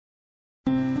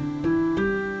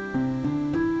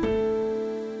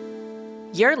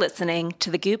You're listening to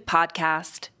the Goop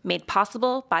podcast, made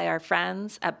possible by our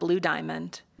friends at Blue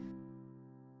Diamond.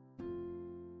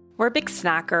 We're big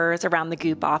snackers around the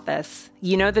Goop office.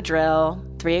 You know the drill.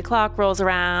 3 o'clock rolls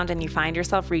around and you find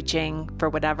yourself reaching for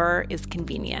whatever is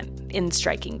convenient in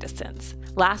striking distance.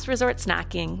 Last resort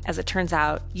snacking, as it turns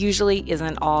out, usually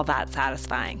isn't all that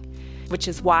satisfying, which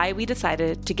is why we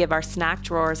decided to give our snack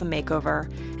drawers a makeover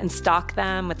and stock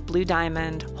them with Blue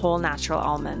Diamond whole natural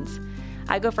almonds.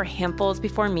 I go for handfuls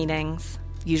before meetings,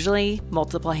 usually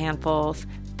multiple handfuls,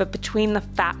 but between the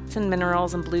fats and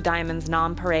minerals in Blue Diamond's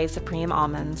Nonpareil Supreme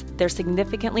almonds, they're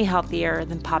significantly healthier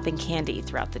than popping candy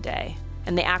throughout the day,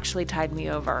 and they actually tide me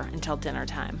over until dinner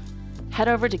time. Head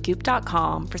over to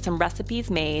Goop.com for some recipes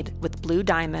made with Blue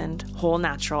Diamond whole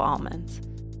natural almonds.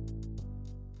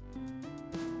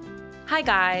 Hi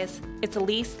guys, it's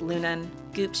Elise Lunan,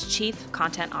 Goop's Chief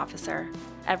Content Officer.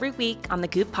 Every week on the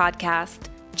Goop podcast,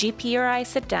 GP or I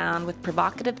sit down with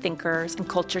provocative thinkers and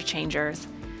culture changers.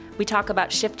 We talk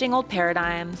about shifting old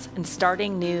paradigms and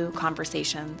starting new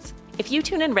conversations. If you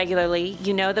tune in regularly,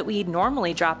 you know that we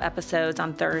normally drop episodes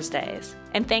on Thursdays.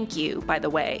 And thank you, by the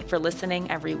way, for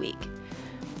listening every week.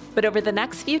 But over the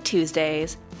next few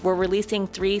Tuesdays, we're releasing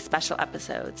 3 special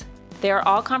episodes. They are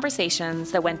all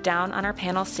conversations that went down on our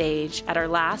panel stage at our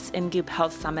last InGoop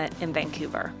Health Summit in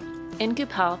Vancouver.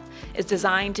 InGoop Health is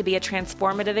designed to be a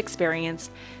transformative experience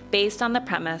based on the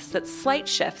premise that slight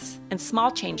shifts and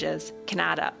small changes can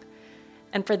add up.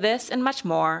 And for this and much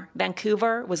more,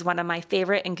 Vancouver was one of my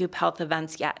favorite InGoop Health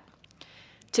events yet.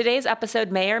 Today's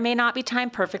episode may or may not be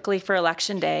timed perfectly for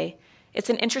Election Day. It's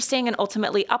an interesting and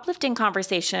ultimately uplifting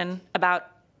conversation about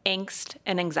angst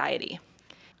and anxiety.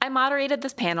 I moderated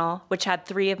this panel, which had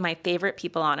 3 of my favorite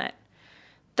people on it.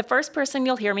 The first person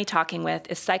you'll hear me talking with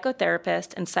is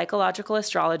psychotherapist and psychological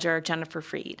astrologer Jennifer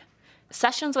Freed.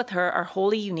 Sessions with her are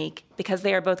wholly unique because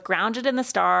they are both grounded in the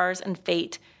stars and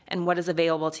fate and what is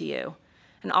available to you.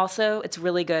 And also, it's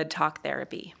really good talk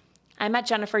therapy. I met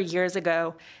Jennifer years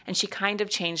ago, and she kind of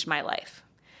changed my life.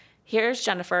 Here's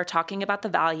Jennifer talking about the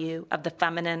value of the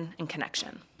feminine and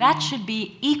connection. That should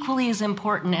be equally as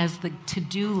important as the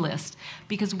to-do list,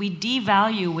 because we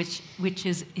devalue which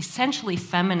is essentially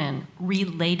feminine: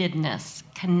 relatedness,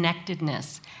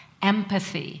 connectedness,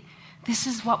 empathy. This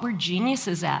is what we're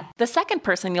geniuses at. The second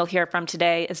person you'll hear from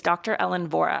today is Dr. Ellen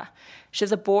Vora.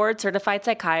 She's a board-certified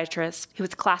psychiatrist who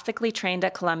was classically trained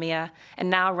at Columbia and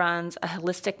now runs a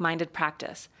holistic-minded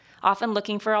practice, often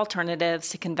looking for alternatives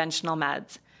to conventional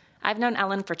meds. I've known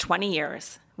Ellen for 20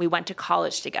 years. We went to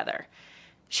college together.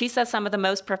 She says some of the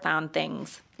most profound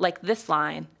things, like this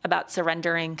line about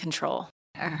surrendering control.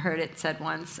 I heard it said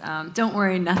once, don't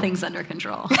worry, nothing's under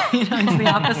control. It's the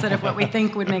opposite of what we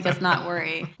think would make us not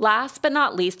worry. Last but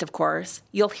not least, of course,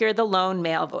 you'll hear the lone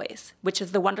male voice, which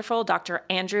is the wonderful Dr.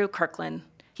 Andrew Kirkland.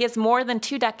 He has more than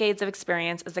 2 decades of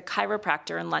experience as a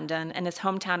chiropractor in London and his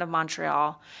hometown of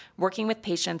Montreal, working with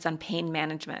patients on pain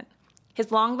management. He's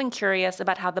long been curious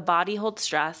about how the body holds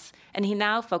stress, and he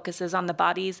now focuses on the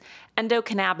body's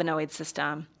endocannabinoid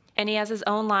system. And he has his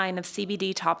own line of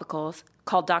CBD topicals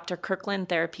called Dr. Kirkland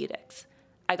Therapeutics.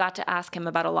 I got to ask him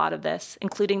about a lot of this,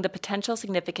 including the potential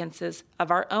significances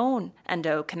of our own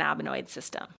endocannabinoid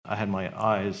system. I had my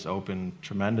eyes open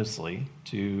tremendously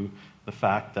to the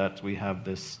fact that we have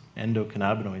this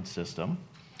endocannabinoid system,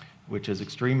 which is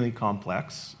extremely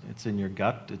complex. It's in your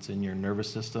gut, it's in your nervous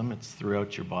system, it's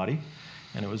throughout your body.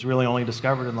 And it was really only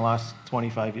discovered in the last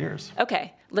 25 years.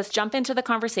 Okay, let's jump into the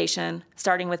conversation,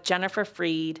 starting with Jennifer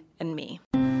Freed and me.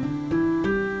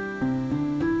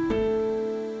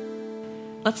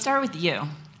 Let's start with you.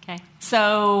 Okay.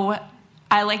 So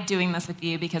I like doing this with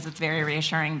you because it's very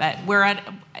reassuring that we're at,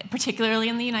 particularly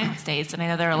in the United States, and I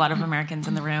know there are a lot of Americans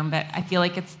in the room, but I feel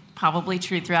like it's probably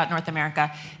true throughout North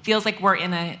America, feels like we're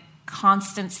in a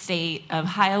constant state of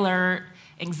high alert,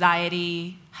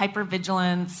 anxiety,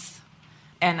 hypervigilance,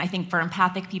 and I think for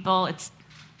empathic people, it's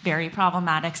very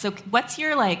problematic. So what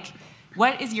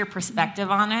is your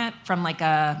perspective on it from like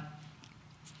a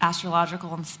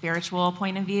astrological and spiritual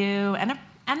point of view and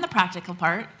the practical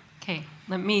part? Okay,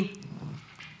 let me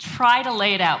try to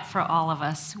lay it out for all of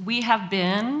us. We have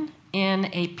been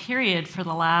in a period for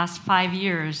the last 5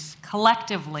 years,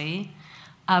 collectively,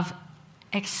 of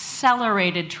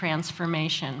accelerated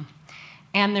transformation.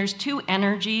 And there's 2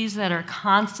 energies that are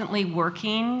constantly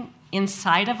working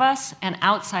inside of us and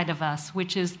outside of us,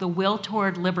 which is the will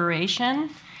toward liberation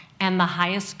and the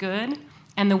highest good,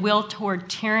 and the will toward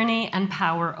tyranny and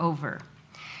power over.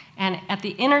 And at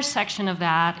the intersection of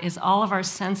that is all of our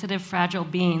sensitive, fragile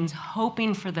beings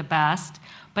hoping for the best,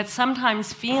 but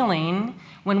sometimes feeling,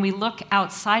 when we look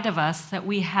outside of us, that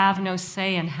we have no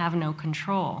say and have no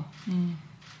control.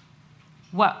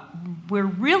 What we're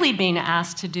really being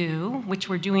asked to do, which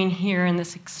we're doing here in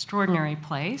this extraordinary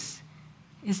place,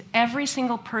 is every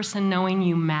single person knowing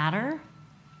you matter,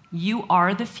 you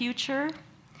are the future,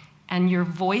 and your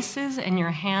voices and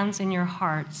your hands and your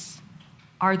hearts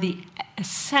are the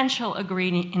essential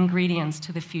ingredients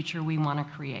to the future we want to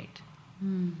create.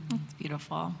 That's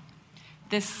beautiful.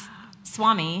 This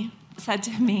Swami said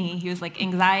to me, he was like,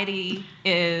 anxiety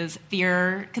is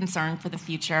fear, concern for the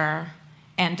future,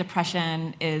 and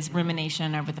depression is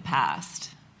rumination over the past.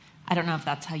 I don't know if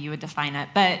that's how you would define it,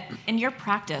 but in your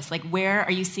practice, like, where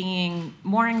are you seeing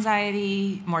more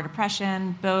anxiety, more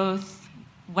depression, both?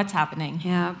 What's happening?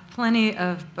 Yeah, plenty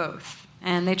of both,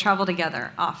 and they travel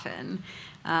together often.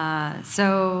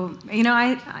 So, you know,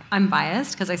 I'm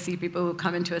biased because I see people who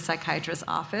come into a psychiatrist's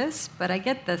office, but I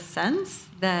get the sense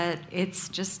that it's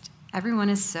just everyone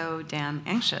is so damn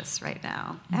anxious right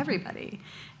now, everybody.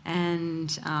 And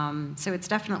so it's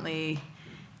definitely,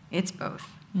 it's both.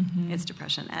 It's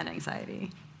depression and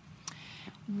anxiety.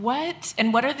 What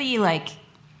are the, like,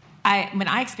 when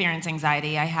I experience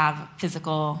anxiety, I have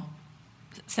physical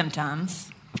symptoms.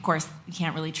 Of course, you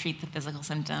can't really treat the physical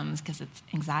symptoms because it's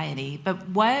anxiety. But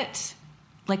what's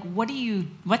in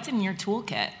your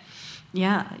toolkit?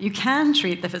 Yeah, you can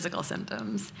treat the physical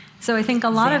symptoms. So I think a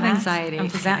lot of anxiety.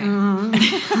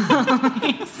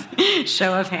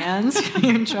 Show of hands,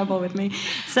 you're in trouble with me.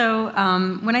 So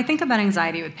when I think about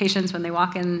anxiety with patients when they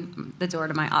walk in the door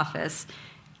to my office,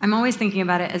 I'm always thinking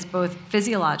about it as both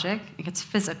physiologic, it's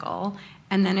physical,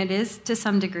 and then it is to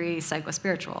some degree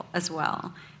psychospiritual as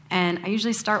well. And I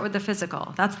usually start with the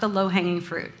physical. That's the low-hanging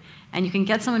fruit. And you can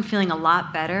get someone feeling a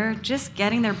lot better just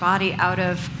getting their body out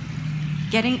of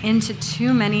getting into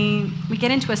we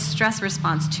get into a stress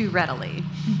response too readily.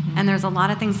 And there's a lot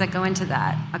of things that go into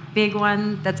that. A big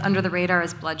one that's under the radar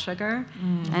is blood sugar.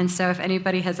 And so if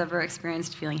anybody has ever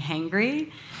experienced feeling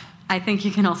hangry, I think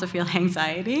you can also feel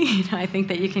anxiety. You know, I think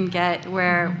that you can get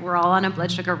where we're all on a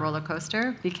blood sugar roller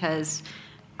coaster because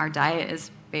our diet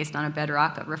is based on a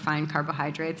bedrock of refined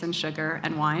carbohydrates and sugar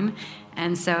and wine.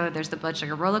 And so there's the blood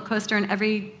sugar roller coaster, and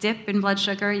every dip in blood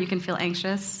sugar, you can feel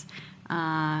anxious.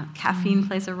 Caffeine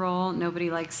plays a role. Nobody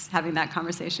likes having that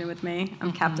conversation with me.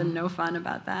 I'm Captain No Fun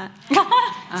about that.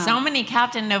 So many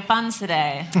Captain No Funs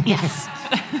today. Yes.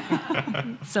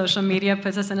 Social media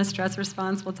puts us in a stress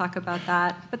response. We'll talk about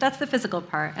that. But that's the physical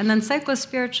part. And then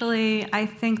psychospiritually, I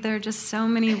think there are just so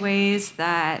many ways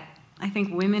that I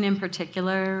think women in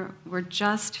particular, we're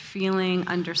just feeling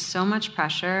under so much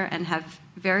pressure and have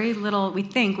very little, we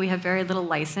think we have very little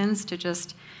license to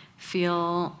just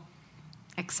feel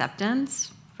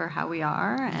acceptance for how we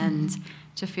are and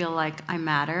to feel like I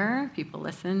matter, people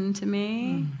listen to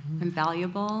me, I'm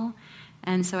valuable.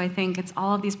 And so I think it's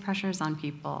all of these pressures on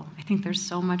people. I think there's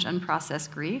so much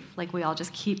unprocessed grief. Like we all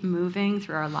just keep moving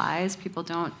through our lives. People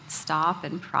don't stop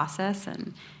and process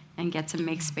and get to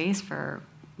make space for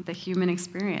the human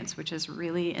experience, which is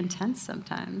really intense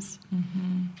sometimes.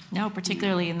 No,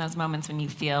 particularly in those moments when you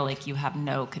feel like you have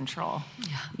no control.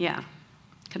 Yeah.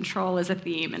 Control is a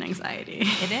theme in anxiety.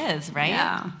 It is, right?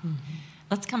 Yeah.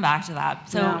 Let's come back to that.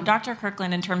 So, Dr.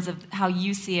 Kirkland, in terms of how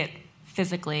you see it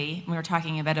physically, we were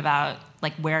talking a bit about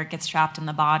like where it gets trapped in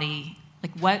the body.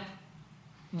 Like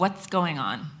what's going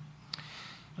on?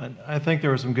 I think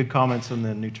there were some good comments in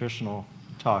the nutritional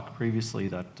talk previously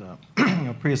that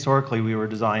prehistorically we were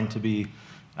designed to be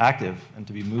active and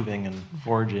to be moving and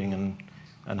foraging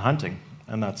and hunting.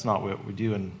 And that's not what we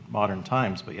do in modern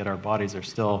times, but yet our bodies are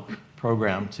still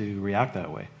programmed to react that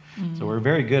way. So we're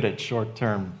very good at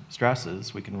short-term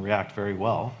stresses. We can react very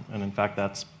well. And in fact,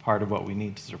 that's part of what we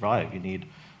need to survive. You need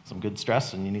some good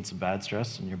stress and you need some bad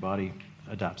stress, and your body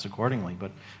adapts accordingly.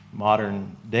 But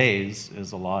modern days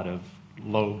is a lot of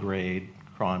low-grade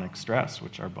chronic stress,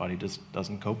 which our body just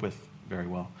doesn't cope with very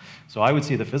well. So I would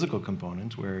see the physical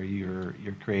component where you're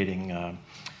creating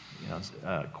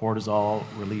cortisol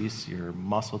release, your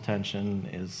muscle tension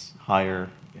is higher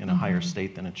in a higher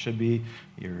state than it should be,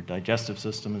 your digestive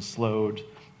system is slowed,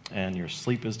 and your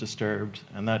sleep is disturbed,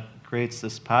 and that creates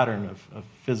this pattern of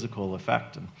physical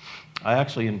effect. And I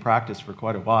actually, in practice for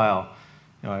quite a while,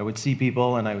 I would see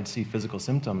people and I would see physical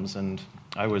symptoms, and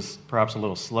I was perhaps a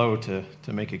little slow to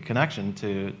make a connection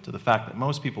to the fact that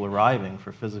most people arriving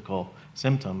for physical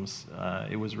symptoms,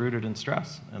 it was rooted in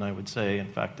stress. And I would say, in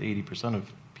fact, 80%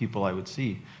 of people I would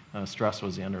see, stress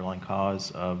was the underlying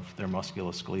cause of their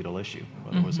musculoskeletal issue,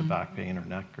 whether it was a back pain or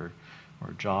neck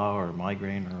jaw or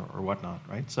migraine or whatnot,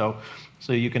 right? So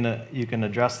you can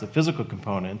address the physical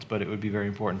component, but it would be very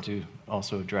important to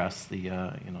also address the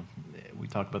we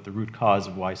talked about the root cause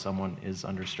of why someone is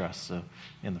under stress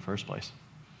in the first place.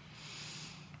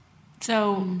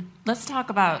 So let's talk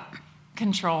about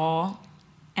control.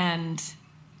 And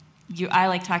I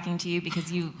like talking to you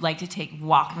because you like to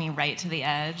walk me right to the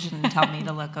edge and tell me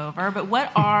to look over. But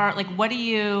what do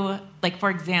you, for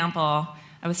example,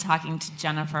 I was talking to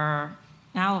Jennifer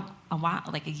now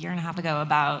a year and a half ago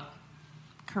about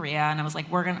Korea, and I was like,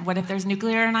 what if there's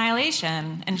nuclear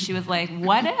annihilation? And she was like,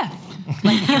 what if?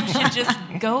 You should just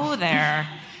go there.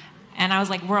 And I was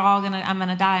like, I'm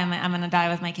gonna die. I'm gonna die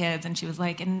with my kids. And she was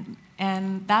like,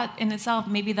 and that in itself,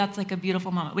 maybe that's a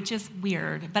beautiful moment, which is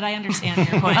weird, but I understand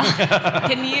your point.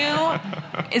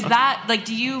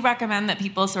 Do you recommend that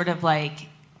people sort of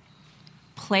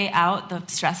play out the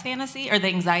stress fantasy or the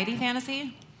anxiety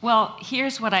fantasy? Well,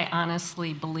 here's what I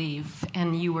honestly believe,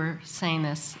 and you were saying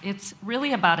this. It's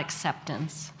really about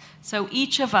acceptance. So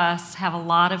each of us have a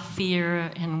lot of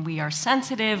fear, and we are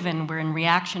sensitive, and we're in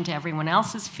reaction to everyone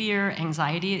else's fear.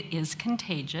 Anxiety is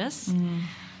contagious. Mm.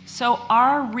 So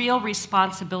our real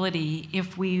responsibility,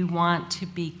 if we want to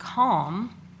be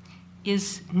calm,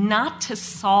 is not to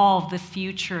solve the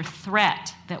future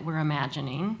threat that we're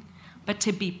imagining, but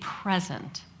to be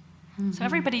present. Mm-hmm. So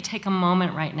everybody take a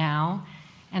moment right now.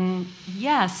 And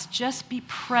yes, just be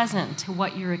present to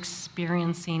what you're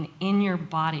experiencing in your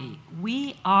body.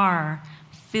 We are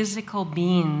physical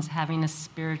beings having a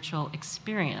spiritual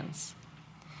experience.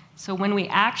 So when we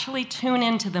actually tune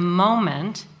into the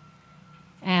moment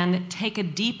and take a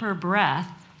deeper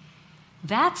breath,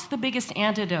 that's the biggest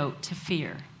antidote to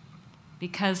fear.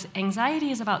 Because anxiety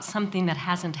is about something that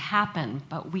hasn't happened,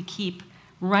 but we keep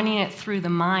running it through the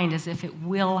mind as if it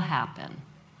will happen.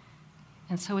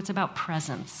 And so it's about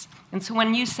presence. And so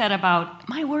when you said about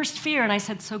my worst fear, and I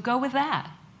said, so go with that,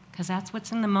 because that's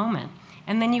what's in the moment.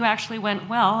 And then you actually went,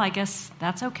 well, I guess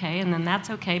that's okay, and then that's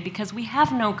okay, because we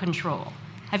have no control.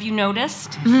 Have you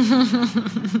noticed?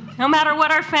 No matter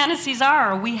what our fantasies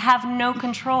are, we have no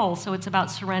control. So it's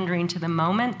about surrendering to the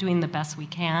moment, doing the best we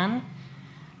can.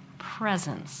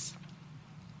 Presence.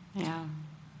 Yeah.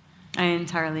 I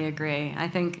entirely agree. I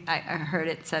think I heard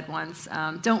it said once,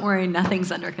 don't worry,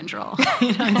 nothing's under control.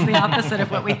 It's the opposite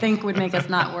of what we think would make us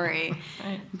not worry.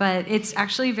 Right. But it's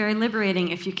actually very liberating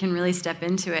if you can really step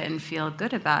into it and feel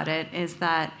good about it, is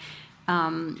that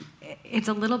it's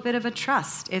a little bit of a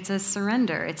trust. It's a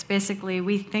surrender. It's basically,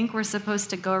 we think we're supposed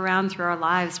to go around through our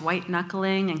lives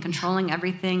white-knuckling and controlling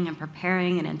everything and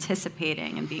preparing and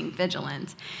anticipating and being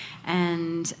vigilant.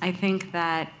 And I think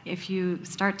that if you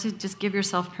start to just give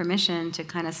yourself permission to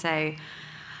kind of say,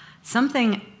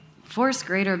 something force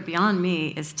greater beyond me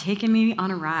is taking me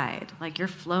on a ride, like you're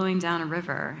flowing down a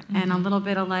river, mm-hmm. and a little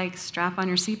bit of strap on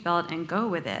your seatbelt and go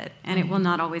with it. And mm-hmm. it will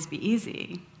not always be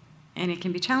easy. And it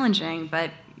can be challenging,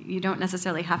 but you don't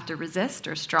necessarily have to resist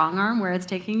or strong arm where it's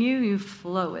taking you. You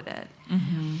flow with it.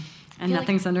 Mm-hmm. And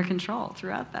nothing's under control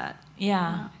throughout that.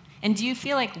 Yeah. And do you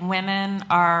feel like women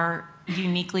are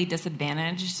uniquely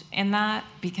disadvantaged in that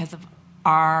because of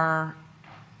our,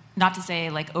 not to say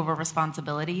over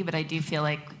responsibility, but I do feel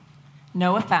like,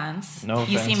 no offense,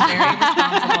 you seem very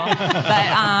responsible, but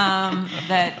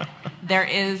that there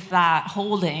is that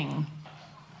holding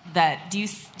that, do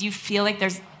you feel like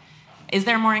is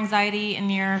there more anxiety in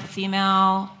your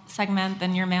female segment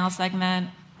than your male segment?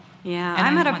 Yeah,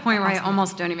 I'm at a point where I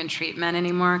almost don't even treat men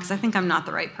anymore because I think I'm not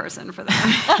the right person for them.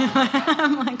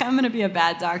 I'm going to be a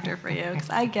bad doctor for you because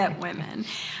I get women.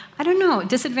 I don't know,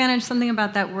 disadvantage, something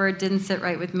about that word didn't sit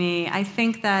right with me. I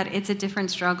think that it's a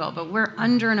different struggle, but we're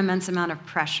under an immense amount of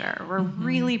pressure. We're mm-hmm.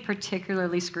 really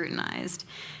particularly scrutinized.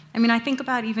 I mean, I think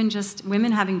about even just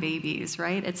women having babies,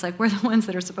 right? It's we're the ones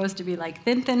that are supposed to be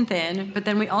thin, but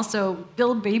then we also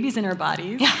build babies in our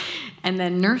bodies and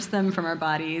then nurse them from our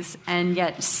bodies, and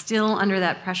yet still under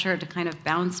that pressure to kind of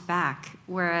bounce back,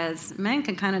 whereas men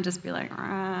can kind of just be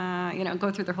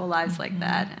go through their whole lives like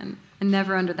that and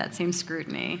never under that same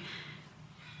scrutiny.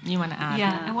 You want to add?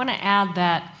 Yeah, I want to add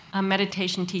that a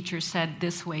meditation teacher said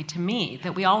this way to me,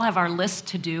 that we all have our list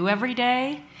to do every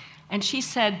day. And she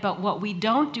said, but what we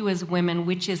don't do as women,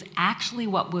 which is actually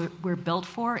what we're built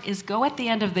for, is go at the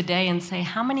end of the day and say,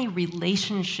 how many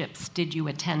relationships did you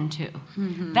attend to?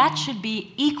 Mm-hmm. That should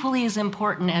be equally as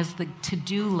important as the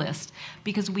to-do list,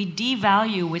 because we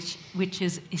devalue, which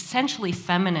is essentially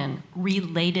feminine,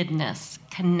 relatedness,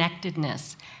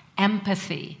 connectedness,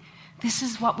 empathy. This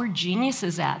is what we're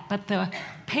geniuses at. But the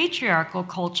patriarchal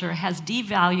culture has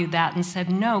devalued that and said,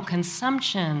 no,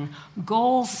 consumption,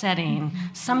 goal setting,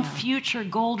 some future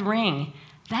gold ring,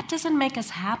 that doesn't make us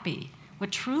happy. What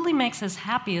truly makes us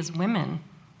happy as women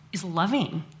is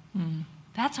loving.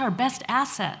 That's our best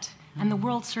asset, and the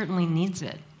world certainly needs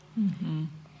it.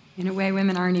 In a way,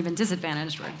 women aren't even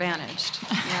disadvantaged, we're advantaged.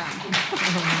 Yeah.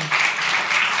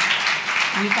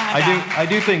 I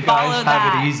do think guys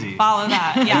have it easy. Follow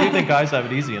that. Yeah. I do think guys have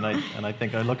it easy, and I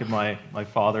think I look at my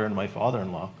father and my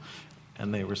father-in-law,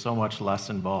 and they were so much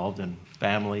less involved in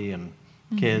family and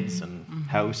kids and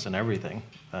house and everything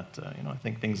that I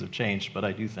think things have changed. But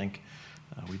I do think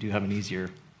we do have an easier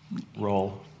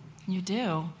role. You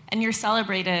do, and you're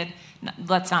celebrated.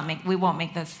 We won't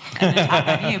make this an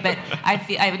attack on you, but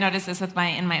I've noticed this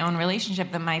in my own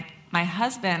relationship that my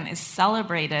husband is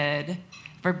celebrated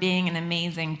for being an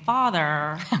amazing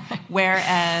father,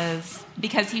 whereas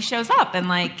because he shows up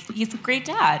and he's a great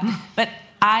dad, but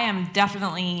I am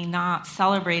definitely not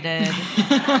celebrated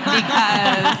because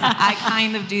I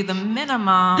kind of do the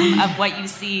minimum of what you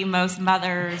see most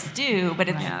mothers do, but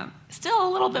it's still a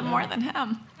little bit more than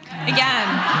him. Again,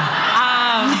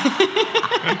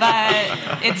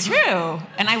 but it's true.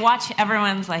 And I watch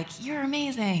everyone's like, you're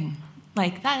amazing.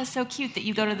 That is so cute that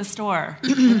you go to the store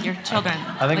with your children.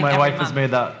 I think my wife has made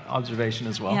that observation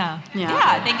as well. Yeah,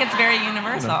 I think it's very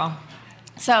universal.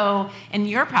 So in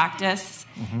your practice,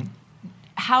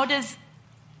 how does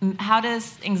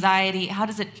anxiety, how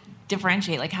does it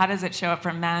differentiate? How does it show up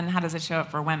for men? How does it show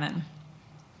up for women?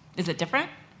 Is it different?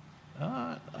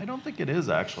 I don't think it is,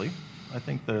 actually. I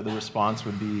think the response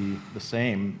would be the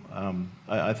same.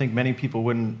 I think many people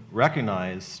wouldn't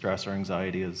recognize stress or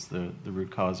anxiety as the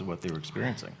root cause of what they were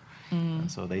experiencing.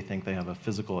 And so they think they have a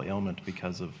physical ailment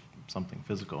because of something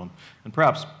physical. And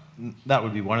perhaps that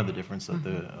would be one of the differences,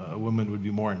 that a woman would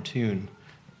be more in tune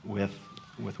with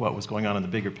what was going on in the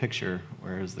bigger picture,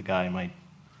 whereas the guy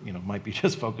might be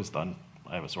just focused on,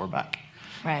 I have a sore back.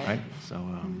 Right? So,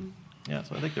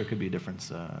 so I think there could be a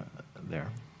difference there.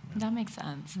 That makes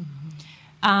sense.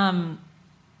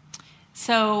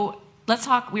 So let's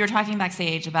talk. We were talking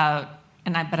backstage about,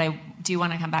 but I do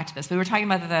want to come back to this. We were talking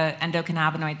about the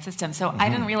endocannabinoid system. So I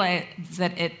didn't realize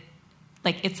that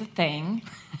it's a thing,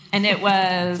 and it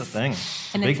was it's a thing.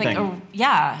 And Big it's thing.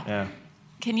 Yeah.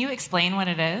 Can you explain what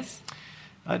it is?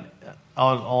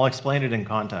 I'll explain it in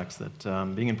context.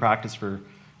 That being in practice for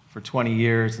 20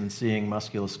 years and seeing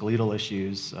musculoskeletal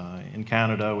issues in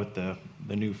Canada with the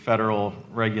new federal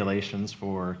regulations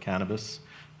for cannabis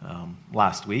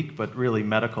last week, but really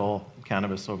medical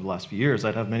cannabis over the last few years,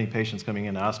 I'd have many patients coming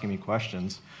in asking me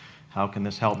questions. How can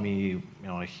this help me?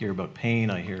 I hear about pain,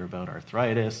 I hear about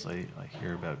arthritis, I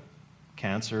hear about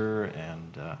cancer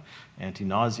and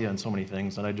anti-nausea and so many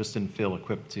things, and I just didn't feel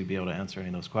equipped to be able to answer any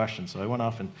of those questions. So I went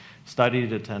off and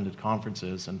studied, attended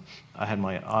conferences, and I had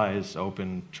my eyes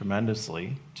open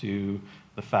tremendously to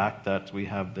the fact that we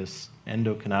have this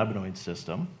endocannabinoid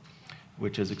system,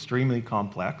 which is extremely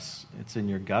complex. It's in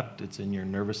your gut, it's in your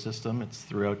nervous system, it's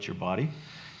throughout your body,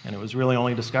 and it was really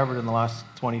only discovered in the last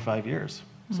 25 years.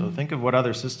 So think of what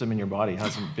other system in your body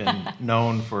hasn't been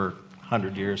known for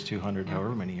 100 years, 200,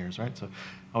 however many years, right? So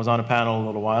I was on a panel a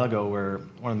little while ago where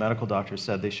one of the medical doctors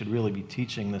said they should really be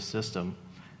teaching this system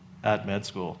at med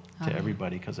school to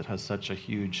everybody because it has such a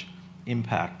huge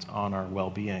impact on our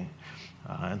well-being.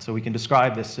 And so we can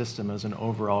describe this system as an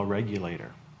overall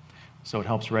regulator. So it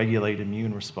helps regulate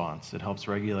immune response, it helps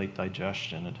regulate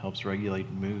digestion, it helps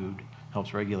regulate mood,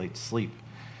 helps regulate sleep.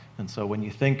 And so when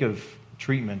you think of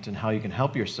treatment and how you can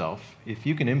help yourself, if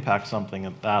you can impact something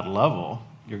at that level,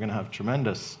 you're going to have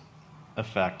tremendous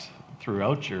effect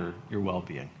throughout your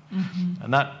well-being.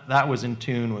 And that was in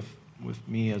tune with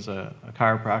me as a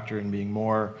chiropractor and being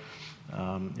more,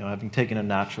 having taken a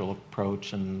natural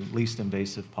approach and least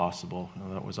invasive possible.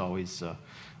 That was always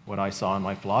what I saw in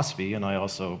my philosophy, and I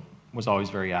also was always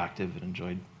very active and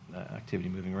enjoyed activity,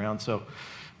 moving around.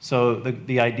 So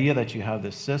the idea that you have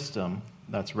this system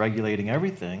that's regulating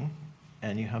everything,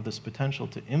 and you have this potential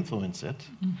to influence it,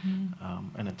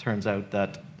 and it turns out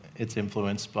that it's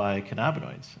influenced by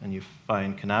cannabinoids, and you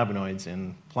find cannabinoids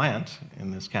in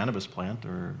this cannabis plant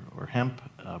or hemp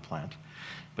plant,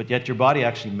 but yet your body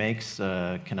actually makes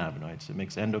cannabinoids. It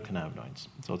makes endocannabinoids.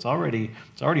 So it's already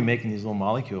making these little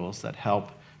molecules that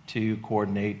help to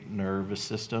coordinate nervous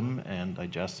system and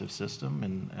digestive system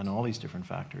and all these different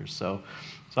factors. So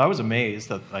I was amazed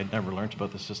that I'd never learned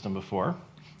about the system before.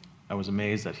 I was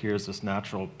amazed that here's this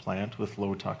natural plant with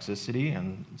low toxicity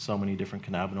and so many different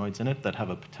cannabinoids in it that have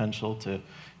a potential to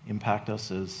impact us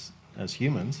as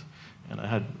humans. And I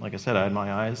had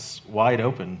my eyes wide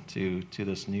open to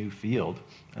this new field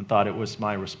and thought it was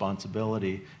my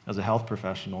responsibility as a health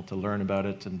professional to learn about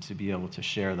it and to be able to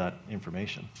share that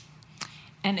information.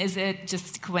 And is it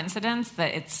just coincidence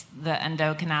that it's the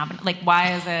endocannabinoid? Like,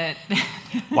 why is it?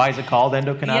 Why is it called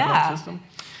endocannabinoid Yeah. system?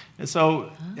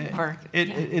 So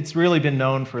it's really been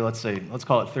known for, let's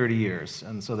call it 30 years.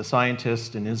 And so the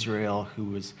scientist in Israel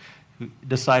who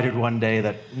decided one day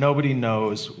that nobody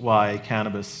knows why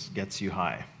cannabis gets you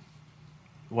high.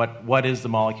 What is the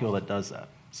molecule that does that?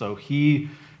 So he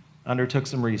undertook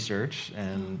some research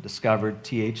and discovered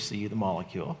THC, the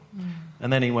molecule.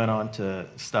 And then he went on to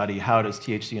study how does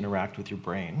THC interact with your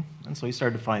brain. And so he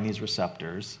started to find these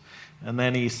receptors. And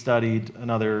then he studied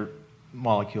another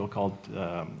molecule called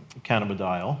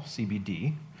cannabidiol,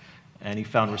 CBD. And he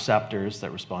found receptors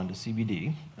that respond to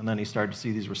CBD. And then he started to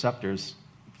see these receptors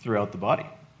throughout the body.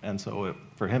 And so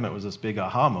for him, it was this big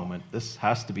aha moment. This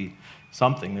has to be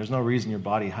something. There's no reason your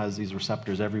body has these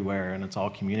receptors everywhere and it's all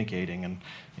communicating, and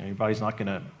your body's not going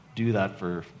to do that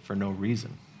for no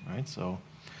reason, right? So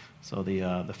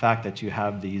the fact that you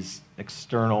have these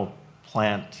external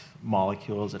plant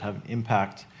molecules that have an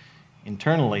impact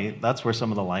internally, that's where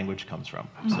some of the language comes from.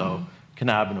 So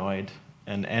cannabinoid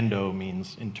and endo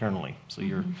means internally. So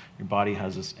your body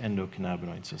has this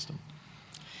endocannabinoid system.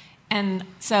 And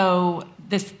so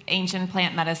this ancient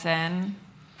plant medicine,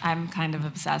 I'm kind of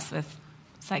obsessed with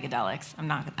psychedelics.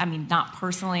 Not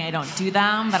personally, I don't do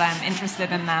them, but I'm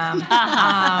interested in them.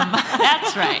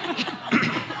 That's right.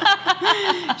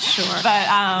 Sure. But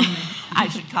I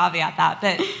should caveat that.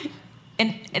 But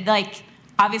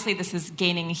obviously this is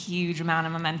gaining a huge amount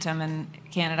of momentum in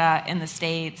Canada, in the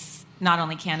States, not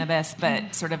only cannabis,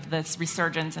 but sort of this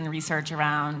resurgence in research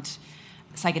around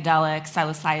psychedelics,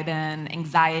 psilocybin,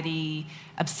 anxiety,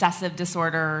 obsessive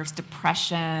disorders,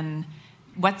 depression.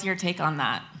 What's your take on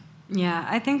that? Yeah,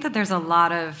 I think that there's a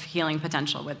lot of healing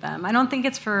potential with them. I don't think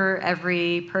it's for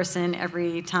every person,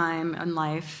 every time in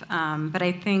life, but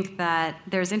I think that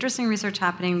there's interesting research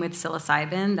happening with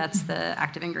psilocybin. That's the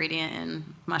active ingredient in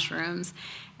mushrooms.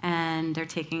 And they're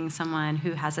taking someone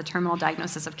who has a terminal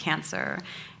diagnosis of cancer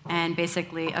and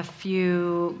basically a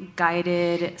few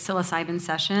guided psilocybin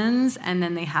sessions, and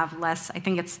then they have less, I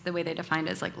think it's the way they defined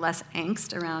it, is like less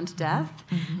angst around death.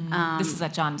 This is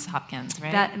at Johns Hopkins,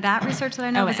 right? That research that I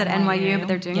know is at NYU, but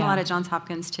they're doing a lot at Johns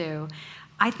Hopkins too.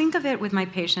 I think of it with my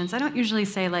patients. I don't usually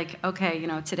say okay,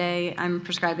 today I'm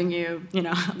prescribing you, a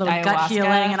little gut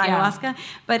healing and ayahuasca,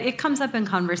 but it comes up in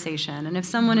conversation. And if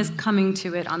someone is coming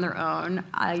to it on their own,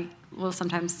 I will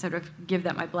sometimes sort of give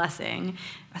that my blessing.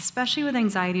 Especially with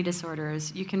anxiety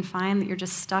disorders, you can find that you're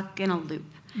just stuck in a loop.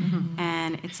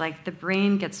 And it's like the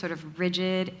brain gets sort of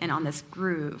rigid and on this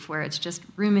groove where it's just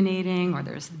ruminating or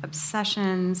there's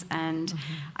obsessions. And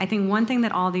I think one thing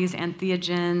that all these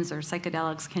entheogens or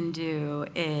psychedelics can do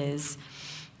is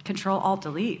control, alt,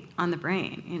 delete on the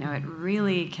brain. It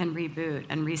really can reboot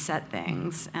and reset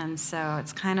things. And so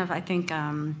it's kind of, I think,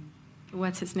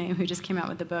 what's his name, who just came out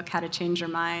with the book, How to Change Your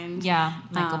Mind? Yeah,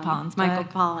 Michael Pollan's book. Michael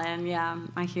Pollan, yeah,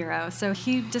 my hero. So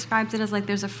he describes it as like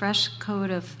there's a fresh coat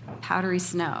of powdery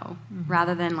snow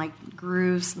rather than like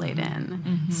grooves laid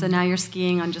in. So now you're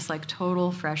skiing on just like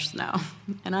total fresh snow.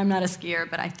 And I'm not a skier,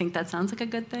 but I think that sounds like a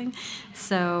good thing.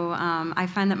 So I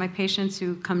find that my patients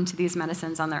who come to these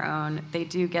medicines on their own, they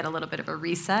do get a little bit of a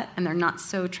reset, and they're not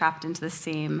so trapped into the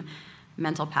same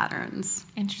mental patterns.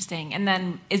 Interesting. And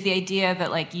then is the idea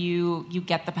that like you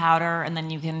get the powder and then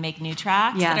you can make new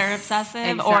tracks that are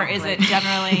obsessive? Exactly. Or is it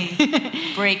generally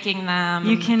breaking them?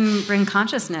 You can bring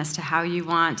consciousness to how you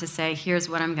want to say, here's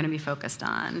what I'm going to be focused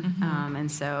on.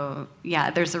 And so,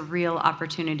 there's a real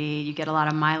opportunity. You get a lot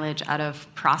of mileage out of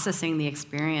processing the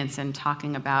experience and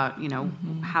talking about,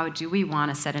 how do we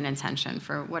want to set an intention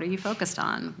for what are you focused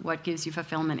on? What gives you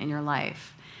fulfillment in your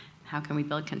life? How can we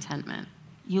build contentment?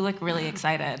 You look really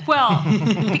excited. Well,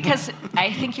 because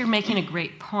I think you're making a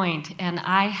great point, and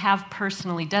I have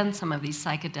personally done some of these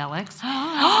psychedelics.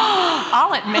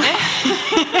 I'll admit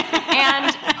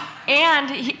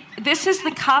it. This is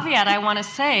the caveat I want to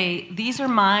say. These are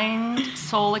mind,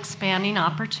 soul expanding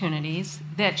opportunities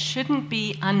that shouldn't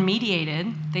be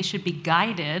unmediated. They should be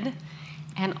guided.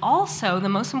 And also, the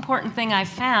most important thing I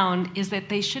found is that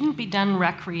they shouldn't be done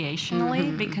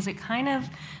recreationally because it kind of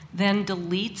then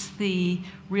deletes the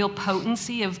real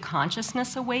potency of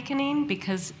consciousness awakening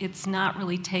because it's not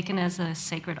really taken as a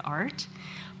sacred art.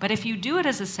 But if you do it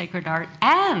as a sacred art,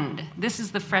 and this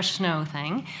is the fresh snow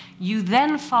thing, you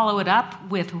then follow it up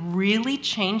with really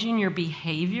changing your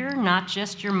behavior, not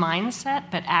just your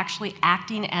mindset, but actually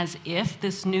acting as if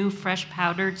this new fresh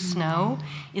powdered snow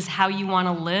is how you want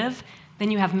to live,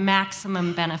 then you have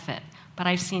maximum benefit. But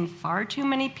I've seen far too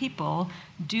many people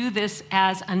do this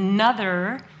as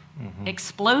another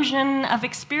explosion of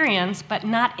experience, but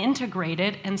not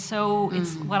integrated, and so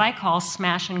it's what I call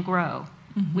smash and grow.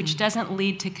 which doesn't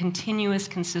lead to continuous,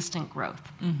 consistent growth.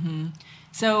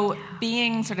 So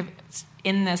being sort of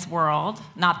in this world,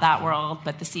 not that world,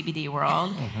 but the CBD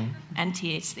world and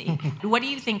THC, what do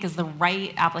you think is the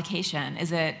right application?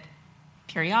 Is it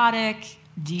periodic?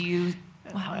 Do you...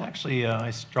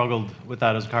 I struggled with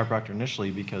that as a chiropractor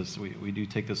initially because we do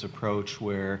take this approach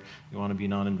where we want to be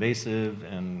non-invasive,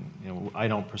 and I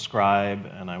don't prescribe,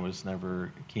 and I was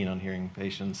never keen on hearing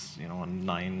patients on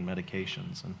 9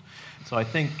 medications, and so I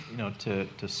think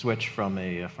to switch from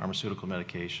a pharmaceutical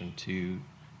medication to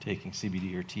taking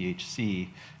CBD or THC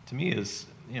to me is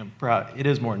it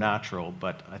is more natural,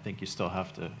 but I think you still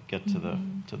have to get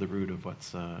to the root of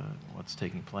what's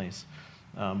taking place,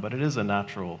 but it is a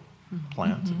natural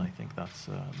plant, and I think that's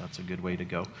a good way to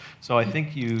go. So I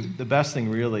think the best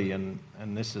thing really, and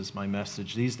this is my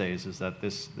message these days, is that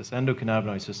this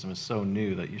endocannabinoid system is so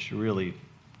new that you should really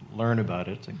learn about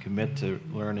it and commit to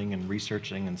learning and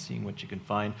researching and seeing what you can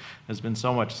find. There's been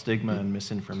so much stigma and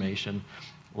misinformation,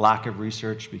 lack of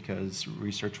research because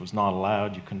research was not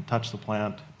allowed. You couldn't touch the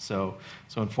plant. So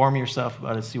inform yourself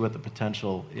about it, see what the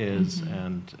potential is,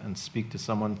 and speak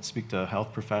to a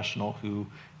health professional who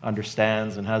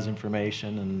understands and has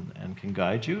information and can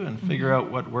guide you and figure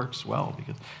out what works well.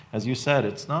 Because as you said,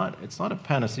 it's not a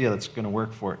panacea that's going to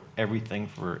work for everything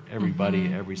for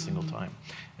everybody every single time.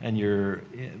 And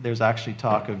there's actually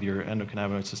talk of your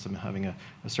endocannabinoid system having a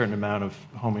certain amount of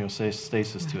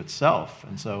homeostasis to itself.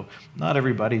 And so not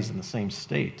everybody's in the same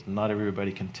state. Not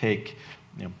everybody can take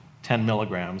 10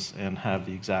 milligrams and have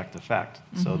the exact effect.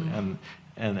 So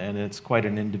and it's quite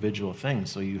an individual thing.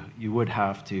 So you would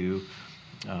have to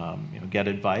get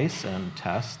advice and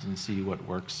test and see what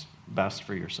works best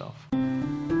for yourself.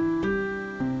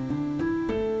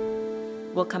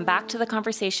 We'll come back to the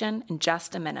conversation in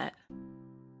just a minute.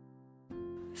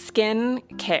 Skin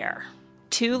care.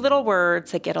 2 little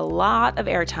words that get a lot of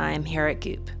airtime here at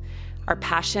Goop. Our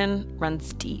passion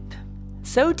runs deep.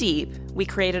 So deep, we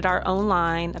created our own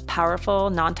line of powerful,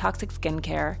 non-toxic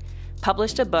skincare,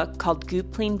 published a book called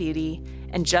Goop Clean Beauty,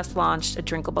 and just launched a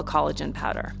drinkable collagen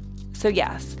powder. So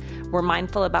yes, we're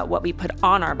mindful about what we put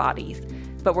on our bodies,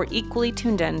 but we're equally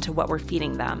tuned in to what we're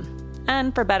feeding them.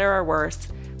 And for better or worse,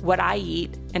 what I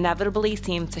eat inevitably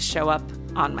seems to show up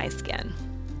on my skin,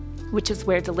 which is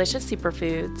where delicious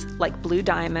superfoods like Blue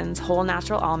Diamond's whole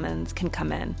natural almonds can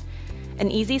come in. An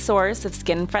easy source of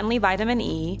skin-friendly vitamin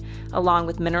E, along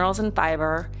with minerals and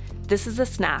fiber, this is a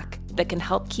snack that can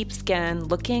help keep skin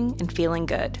looking and feeling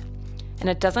good. And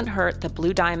it doesn't hurt that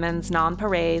Blue Diamond's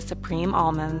Nonpareil Supreme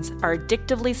Almonds are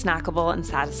addictively snackable and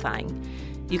satisfying.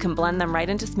 You can blend them right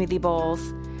into smoothie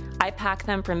bowls. I pack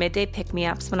them for midday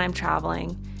pick-me-ups when I'm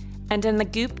traveling. And in the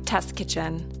Goop test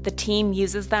kitchen, the team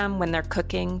uses them when they're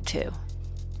cooking too.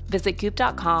 Visit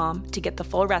goop.com to get the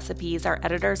full recipes our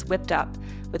editors whipped up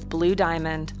with Blue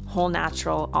Diamond whole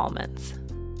natural almonds.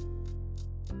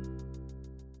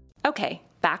 Okay,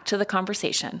 back to the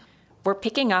conversation. We're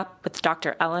picking up with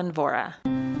Dr. Ellen Vora.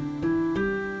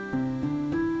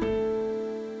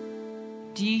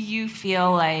 Do you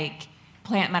feel like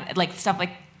stuff like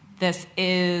this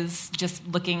is just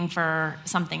looking for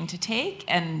something to take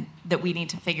and that we need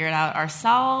to figure it out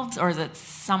ourselves, or is it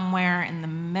somewhere in the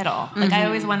middle? Like I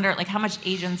always wonder, how much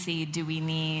agency do we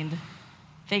need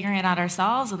figuring it out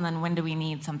ourselves, and then when do we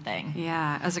need something?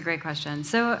 Yeah, that's a great question.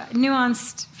 So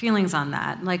nuanced feelings on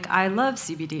that. Like I love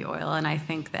CBD oil, and I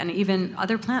think that, and even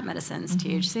other plant medicines,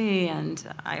 THC and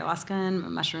ayahuasca and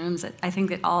mushrooms, I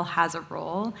think it all has a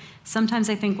role. Sometimes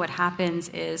I think what happens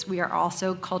is we are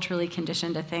also culturally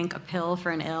conditioned to think a pill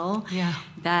for an ill. Yeah.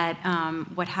 That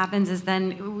what happens is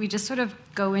then we just sort of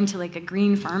go into like a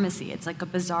green pharmacy. It's like a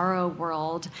bizarro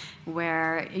world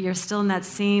where you're still in that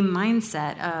same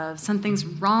mindset of something's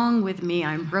wrong with me,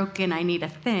 I'm broken, I need a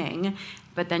thing.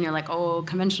 But then you're like, oh,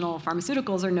 conventional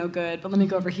pharmaceuticals are no good, but let me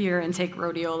go over here and take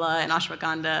rhodiola and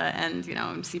ashwagandha and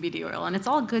CBD oil. And it's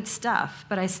all good stuff,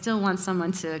 but I still want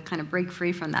someone to kind of break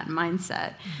free from that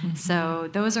mindset. So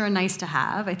those are nice to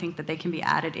have. I think that they can be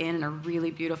added in a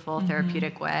really beautiful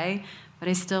therapeutic way. But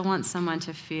I still want someone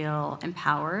to feel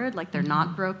empowered, like they're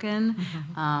not broken,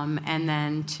 and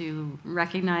then to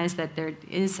recognize that there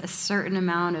is a certain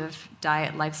amount of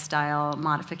diet, lifestyle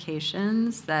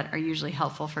modifications that are usually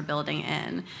helpful for building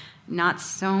in. Not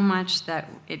so much that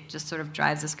it just sort of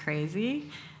drives us crazy.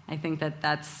 I think that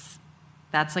that's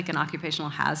like an occupational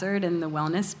hazard in the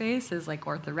wellness space, is like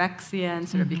orthorexia and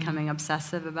sort of becoming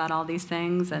obsessive about all these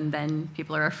things, and then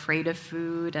people are afraid of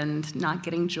food and not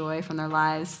getting joy from their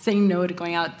lives, saying no to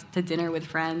going out to dinner with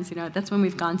friends. That's when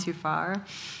we've gone too far.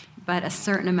 But a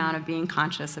certain amount of being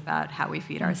conscious about how we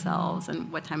feed ourselves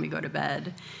and what time we go to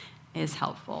bed. is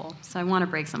helpful. So I want to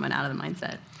break someone out of the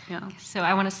mindset. Yeah. So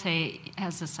I want to say,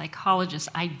 as a psychologist,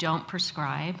 I don't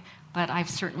prescribe, but I've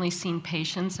certainly seen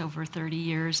patients over 30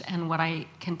 years, and what I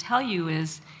can tell you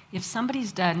is if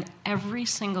somebody's done every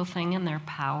single thing in their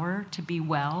power to be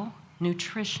well,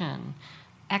 nutrition,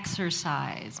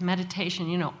 exercise,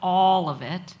 meditation, all of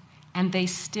it, and they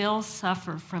still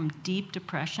suffer from deep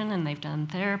depression and they've done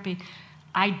therapy,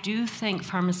 I do think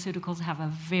pharmaceuticals have a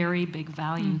very big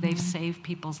value. They've saved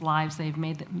people's lives. They've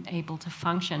made them able to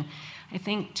function. I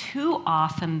think too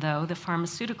often, though, the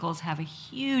pharmaceuticals have a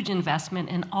huge investment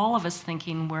in all of us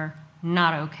thinking we're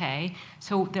not okay.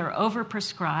 So they're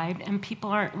overprescribed, and people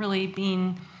aren't really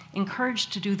being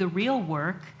encouraged to do the real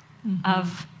work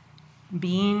of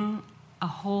being a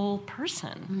whole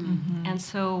person. And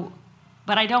so,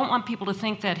 but I don't want people to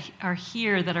think that are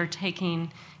here that are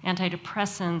taking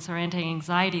antidepressants or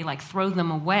anti-anxiety, like throw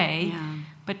them away,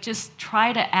 but just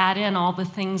try to add in all the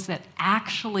things that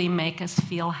actually make us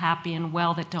feel happy and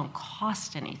well that don't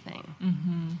cost anything.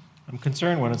 I'm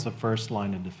concerned when it's a first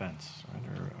line of defense,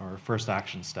 right, or a first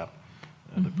action step,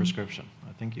 the prescription.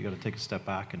 I think you got to take a step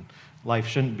back, and life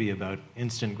shouldn't be about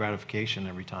instant gratification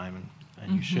every time,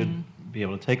 and you should be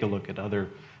able to take a look at other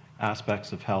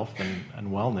aspects of health and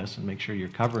wellness and make sure you're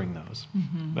covering those.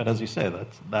 But as you say,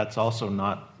 that's also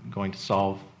not going to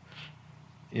solve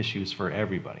issues for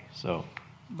everybody. So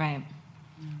Right.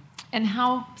 And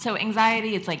so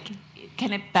anxiety, it's like,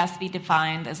 can it best be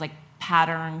defined as like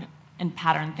pattern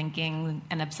thinking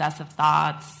and obsessive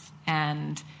thoughts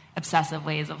and obsessive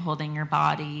ways of holding your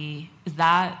body? Is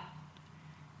that,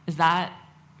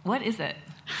 what is it?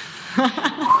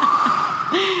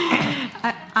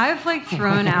 I've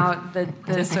thrown out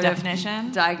the sort definition?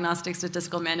 of diagnostic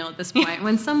statistical manual at this point.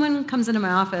 When someone comes into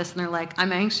my office and they're like,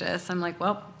 I'm anxious, I'm like,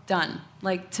 well, done.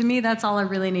 To me, that's all I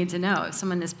really need to know. If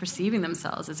someone is perceiving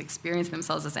themselves, is experiencing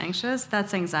themselves as anxious,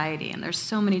 that's anxiety. And there's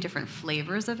so many different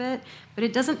flavors of it, but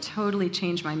it doesn't totally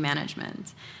change my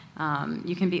management.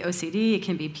 You can be OCD, it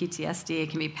can be PTSD, it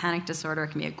can be panic disorder, it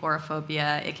can be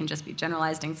agoraphobia, it can just be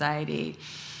generalized anxiety.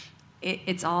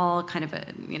 It's all kind of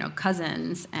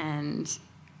cousins, and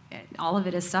all of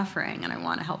it is suffering, and I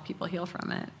want to help people heal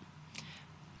from it.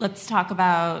 Let's talk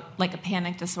about a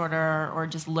panic disorder or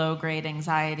just low-grade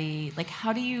anxiety.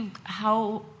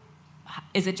 How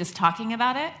is it just talking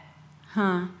about it?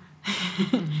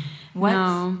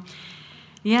 No.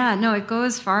 Yeah, no, it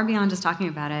goes far beyond just talking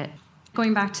about it.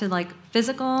 Going back to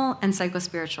physical and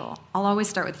psychospiritual, I'll always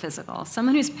start with physical.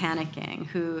 Someone who's panicking,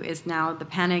 who is now, the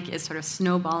panic is sort of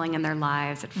snowballing in their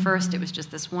lives. At first, it was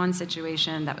just this one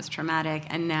situation that was traumatic,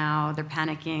 and now they're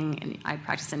panicking. And I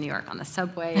practice in New York on the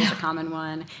subway is a common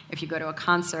one. If you go to a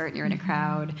concert and you're in a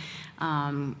crowd,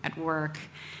 at work,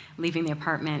 leaving the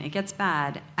apartment, it gets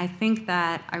bad. I think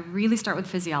that I really start with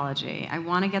physiology. I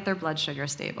want to get their blood sugar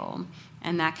stable.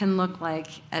 And that can look like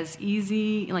as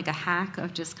easy, like a hack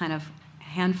of just kind of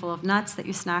handful of nuts that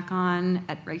you snack on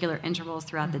at regular intervals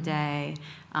throughout the day,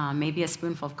 maybe a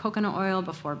spoonful of coconut oil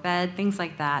before bed, things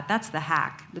like that. That's the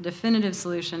hack. The definitive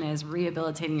solution is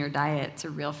rehabilitating your diet to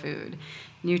real food,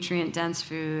 nutrient-dense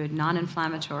food,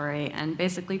 non-inflammatory, and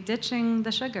basically ditching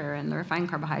the sugar and the refined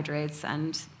carbohydrates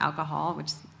and alcohol,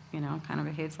 which kind of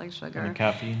behaves like sugar. And the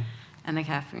caffeine. And the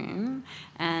caffeine,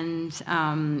 and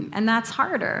that's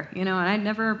harder, and I'd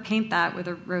never paint that with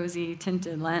a rosy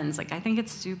tinted lens. I think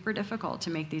it's super difficult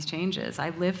to make these changes. I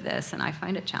live this, and I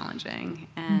find it challenging,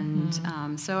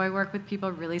 and so I work with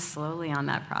people really slowly on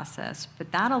that process.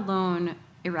 But that alone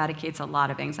eradicates a lot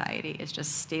of anxiety. It's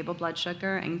just stable blood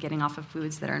sugar and getting off of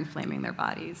foods that are inflaming their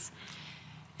bodies.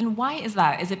 And why is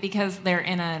that? Is it because they're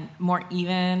in a more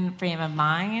even frame of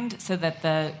mind, so that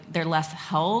they're less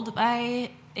held by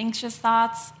anxious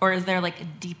thoughts, or is there a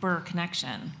deeper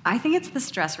connection? I think it's the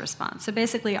stress response. So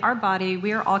basically, our body,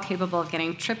 we are all capable of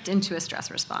getting tripped into a stress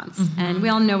response. And we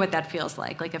all know what that feels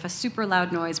like. If a super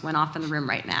loud noise went off in the room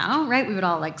right now, right, we would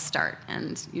all start,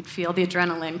 and you'd feel the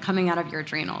adrenaline coming out of your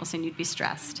adrenals, and you'd be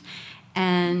stressed.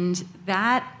 And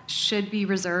that should be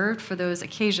reserved for those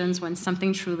occasions when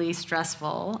something truly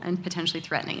stressful and potentially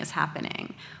threatening is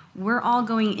happening. We're all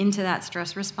going into that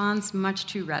stress response much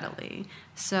too readily.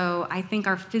 So I think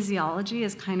our physiology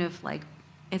is kind of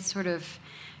it's sort of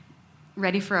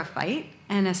ready for a fight.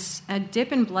 And a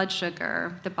dip in blood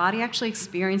sugar, the body actually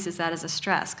experiences that as a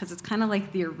stress, because it's kind of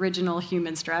like the original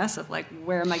human stress of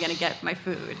where am I going to get my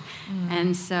food?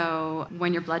 And so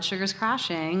when your blood sugar is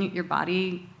crashing, your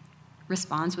body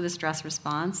responds with a stress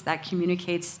response that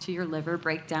communicates to your liver,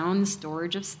 break down the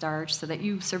storage of starch so that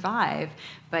you survive,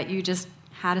 but you just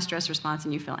had a stress response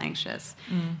and you feel anxious.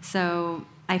 So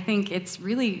I think it's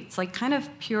like kind of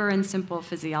pure and simple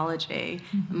physiology,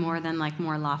 more than like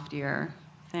more loftier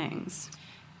things.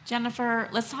 Jennifer,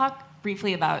 let's talk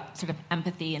briefly about sort of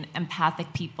empathy and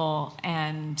empathic people.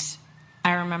 And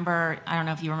I remember, I don't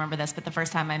know if you remember this, but the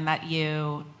first time I met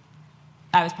you,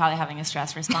 I was probably having a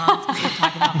stress response because we were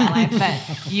talking about my life, but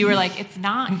you were like,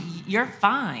 you're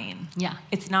fine. Yeah.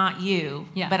 It's not you,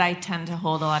 but I tend to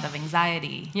hold a lot of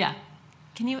anxiety. Yeah.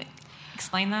 Can you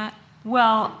explain that?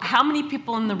 Well, how many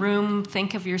people in the room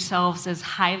think of yourselves as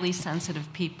highly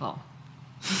sensitive people?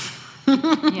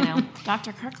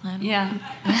 Dr. Kirkland. Yeah.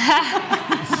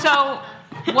 So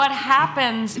what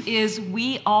happens is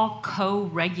we all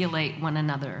co-regulate one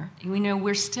another.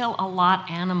 We're still a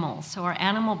lot animals, so our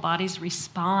animal bodies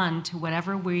respond to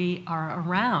whatever we are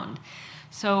around.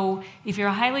 So if you're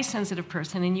a highly sensitive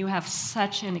person and you have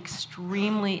such an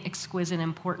extremely exquisite,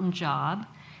 important job,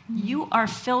 you are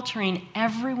filtering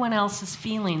everyone else's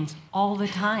feelings all the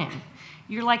time.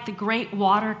 You're like the great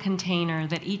water container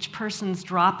that each person's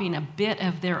dropping a bit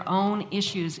of their own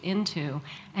issues into,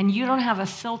 and you don't have a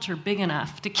filter big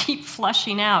enough to keep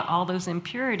flushing out all those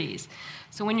impurities.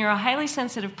 So when you're a highly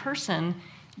sensitive person,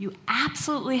 you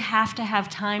absolutely have to have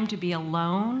time to be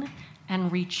alone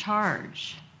and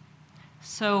recharge.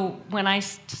 So when I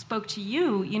spoke to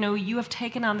you, you have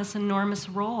taken on this enormous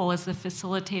role as the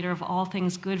facilitator of all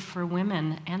things good for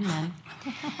women and men.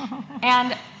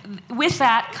 And with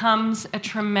that comes a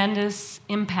tremendous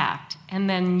impact. And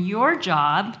then your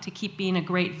job to keep being a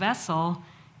great vessel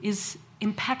is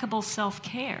impeccable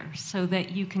self-care so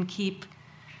that you can keep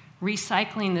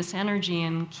recycling this energy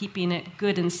and keeping it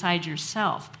good inside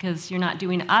yourself, because you're not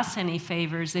doing us any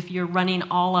favors if you're running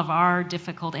all of our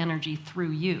difficult energy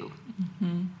through you.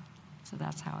 Mm-hmm. So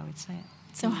that's how I would say it.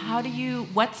 So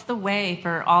what's the way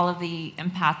for all of the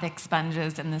empathic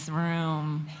sponges in this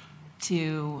room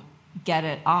to get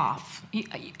it off?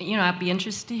 I'd be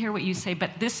interested to hear what you say,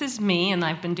 but this is me, and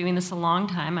I've been doing this a long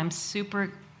time. I'm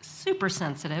super, super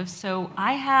sensitive. So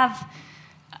I have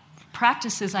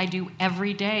practices I do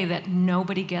every day that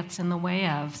nobody gets in the way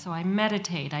of. So I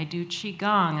meditate, I do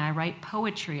Qigong, I write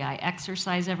poetry, I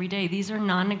exercise every day. These are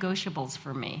non-negotiables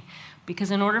for me,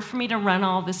 because in order for me to run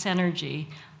all this energy,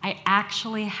 I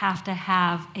actually have to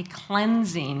have a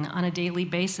cleansing on a daily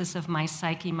basis of my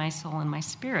psyche, my soul, and my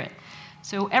spirit.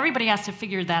 So everybody has to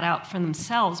figure that out for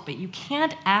themselves, but you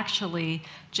can't actually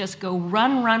just go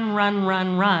run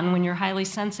when you're highly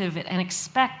sensitive and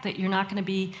expect that you're not going to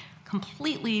be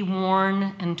completely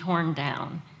worn and torn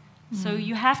down. So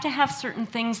you have to have certain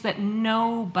things that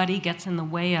nobody gets in the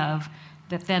way of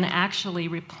that then actually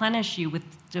replenish you with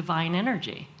divine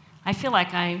energy. I feel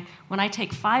like when I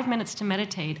take 5 minutes to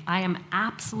meditate, I am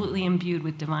absolutely imbued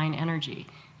with divine energy,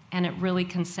 and it really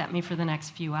can set me for the next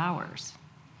few hours.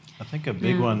 I think a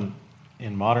big one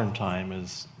in modern time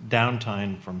is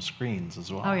downtime from screens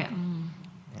as well. Oh, yeah.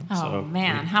 Oh,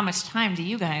 man, how much time do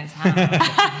you guys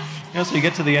have? So you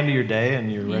get to the end of your day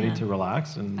and you're ready to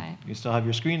relax, and Right. you still have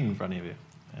your screen in front of you,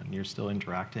 and you're still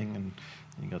interacting, and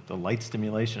you got the light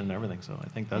stimulation and everything. So I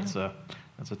think that's a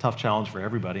tough challenge for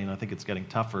everybody, and I think it's getting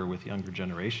tougher with younger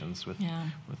generations with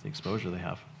the exposure they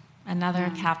have.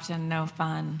 Another captain, no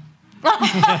fun.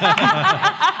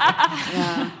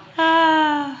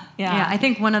 Yeah, I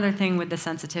think one other thing with the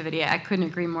sensitivity, I couldn't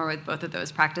agree more with both of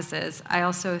those practices. I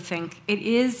also think it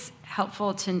is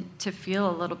helpful to feel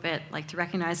a little bit, like to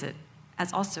recognize it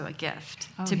as also a gift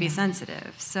to be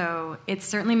sensitive. So it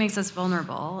certainly makes us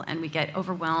vulnerable, and we get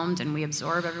overwhelmed, and we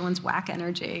absorb everyone's whack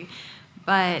energy.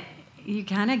 But you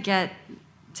kind of get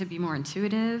to be more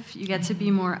intuitive. You get to be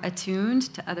more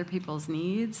attuned to other people's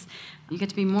needs. You get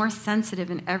to be more sensitive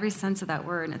in every sense of that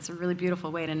word, and it's a really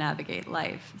beautiful way to navigate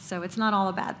life. So it's not all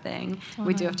a bad thing. Totally.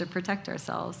 We do have to protect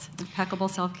ourselves. Impeccable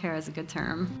self-care is a good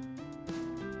term.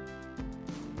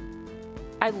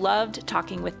 I loved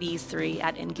talking with these three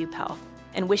at InGoop Health,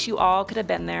 and wish you all could have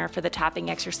been there for the tapping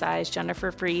exercise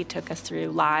Jennifer Freed took us through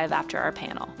live after our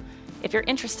panel. If you're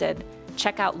interested,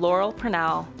 check out Laurel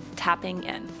Purnell, Tapping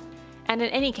In. And in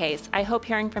any case, I hope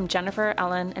hearing from Jennifer,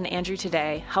 Ellen, and Andrew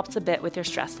today helps a bit with your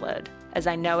stress load, as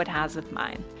I know it has with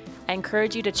mine. I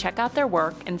encourage you to check out their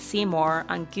work and see more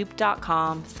on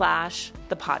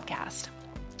goop.com/thepodcast.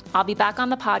 I'll be back on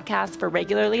the podcast for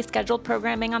regularly scheduled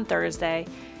programming on Thursday,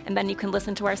 and then you can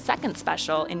listen to our second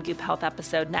special InGoop Health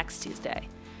episode next Tuesday.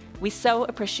 We so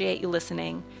appreciate you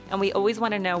listening, and we always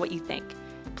want to know what you think.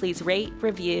 Please rate,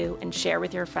 review, and share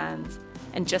with your friends.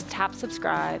 And just tap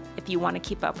subscribe if you want to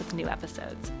keep up with new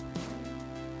episodes.